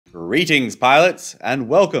Greetings, pilots, and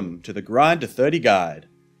welcome to the Grind to 30 guide.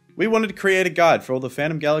 We wanted to create a guide for all the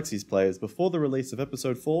Phantom Galaxies players before the release of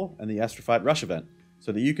Episode 4 and the Astrophyte Rush event,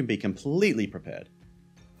 so that you can be completely prepared.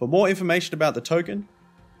 For more information about the token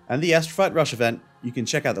and the Astrophyte Rush event, you can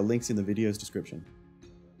check out the links in the video's description.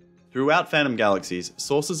 Throughout Phantom Galaxies,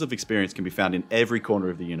 sources of experience can be found in every corner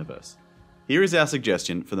of the universe. Here is our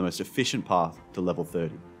suggestion for the most efficient path to level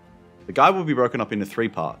 30. The guide will be broken up into 3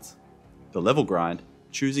 parts: the level grind,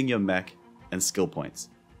 choosing your mech, and skill points,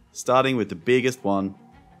 starting with the biggest one,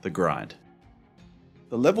 the grind.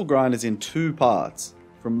 The level grind is in 2 parts,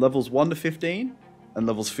 from levels 1 to 15 and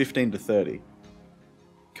levels 15 to 30.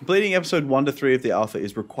 Completing episode 1 to 3 of the alpha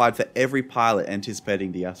is required for every pilot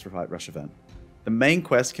anticipating the Astrophyte Rush event. The main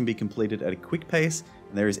quest can be completed at a quick pace,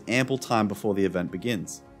 and there is ample time before the event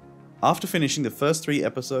begins. After finishing the first 3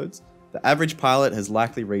 episodes, the average pilot has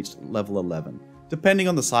likely reached level 11, depending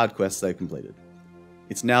on the side quests they've completed.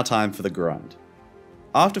 It's now time for the grind.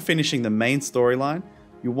 After finishing the main storyline,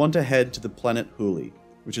 you'll want to head to the planet Huli,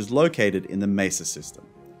 which is located in the Mesa system.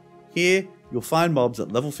 Here, you'll find mobs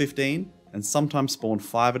at level 15 and sometimes spawn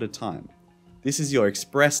 5 at a time. This is your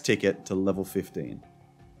express ticket to level 15.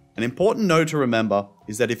 An important note to remember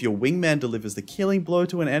is that if your wingman delivers the killing blow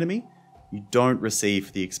to an enemy, you don't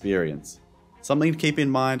receive the experience. Something to keep in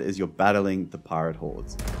mind as you're battling the pirate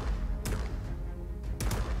hordes.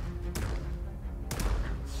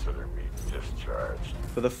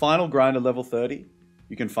 For the final grind at level 30,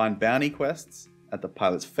 you can find bounty quests at the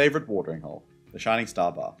pilot's favourite watering hole, the Shining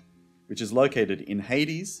Star Bar, which is located in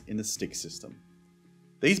Hades in the Styx system.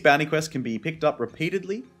 These bounty quests can be picked up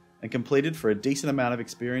repeatedly and completed for a decent amount of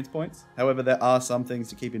experience points. However, there are some things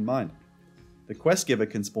to keep in mind. The quest giver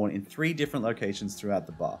can spawn in 3 different locations throughout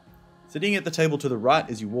the bar, sitting at the table to the right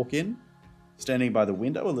as you walk in, standing by the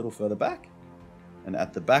window a little further back, and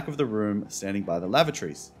at the back of the room standing by the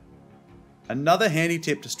lavatories. Another handy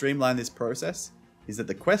tip to streamline this process is that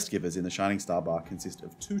the quest givers in the Shining Star Bar consist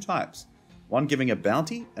of 2 types, one giving a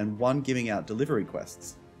bounty and one giving out delivery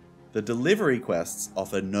quests. The delivery quests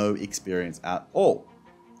offer no experience at all.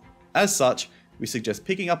 As such, we suggest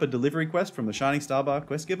picking up a delivery quest from the Shining Star Bar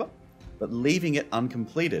quest giver, but leaving it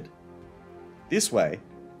uncompleted. This way,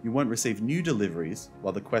 you won't receive new deliveries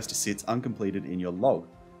while the quest sits uncompleted in your log,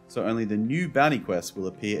 so only the new bounty quests will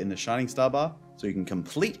appear in the Shining Star Bar, so you can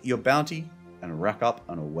complete your bounty and rack up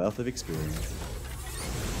on a wealth of experience.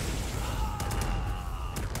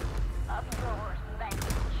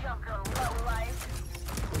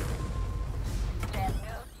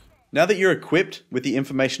 Now that you're equipped with the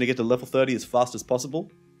information to get to level 30 as fast as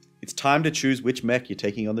possible, it's time to choose which mech you're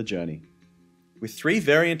taking on the journey. With 3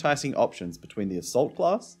 very enticing options between the Assault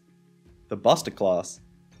class, the Buster class,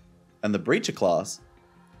 and the Breacher class,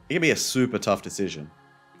 it can be a super tough decision.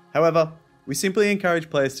 However, we simply encourage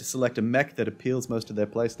players to select a mech that appeals most to their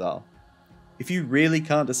playstyle. If you really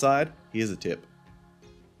can't decide, here's a tip.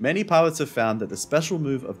 Many pilots have found that the special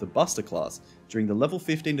move of the Buster class during the level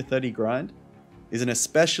 15 to 30 grind is an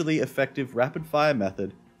especially effective rapid fire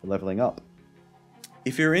method for leveling up.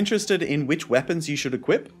 If you're interested in which weapons you should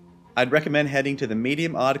equip, I'd recommend heading to the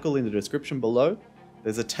Medium article in the description below.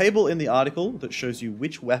 There's a table in the article that shows you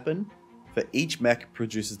which weapon for each mech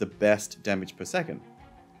produces the best damage per second,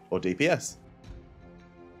 or DPS.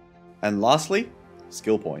 And lastly,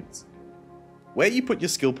 skill points. Where you put your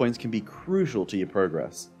skill points can be crucial to your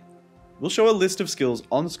progress. We'll show a list of skills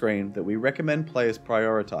on screen that we recommend players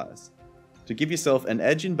prioritize to give yourself an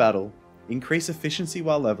edge in battle, increase efficiency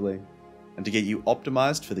while leveling, and to get you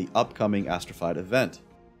optimized for the upcoming Astrophyte event.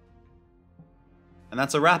 And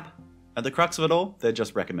that's a wrap. At the crux of it all, they're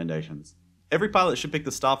just recommendations. Every pilot should pick the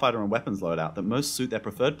starfighter and weapons loadout that most suit their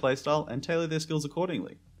preferred playstyle and tailor their skills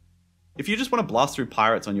accordingly. If you just want to blast through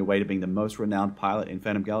pirates on your way to being the most renowned pilot in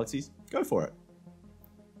Phantom Galaxies, go for it.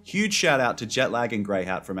 Huge shout out to Jetlag and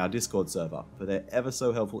Greyhat from our Discord server for their ever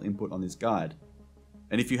so helpful input on this guide.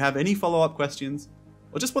 And if you have any follow-up questions,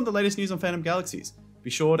 or just want the latest news on Phantom Galaxies, be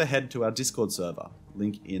sure to head to our Discord server,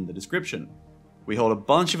 link in the description. We hold a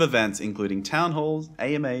bunch of events including town halls,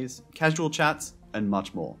 AMAs, casual chats, and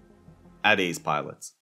much more. At ease, pilots.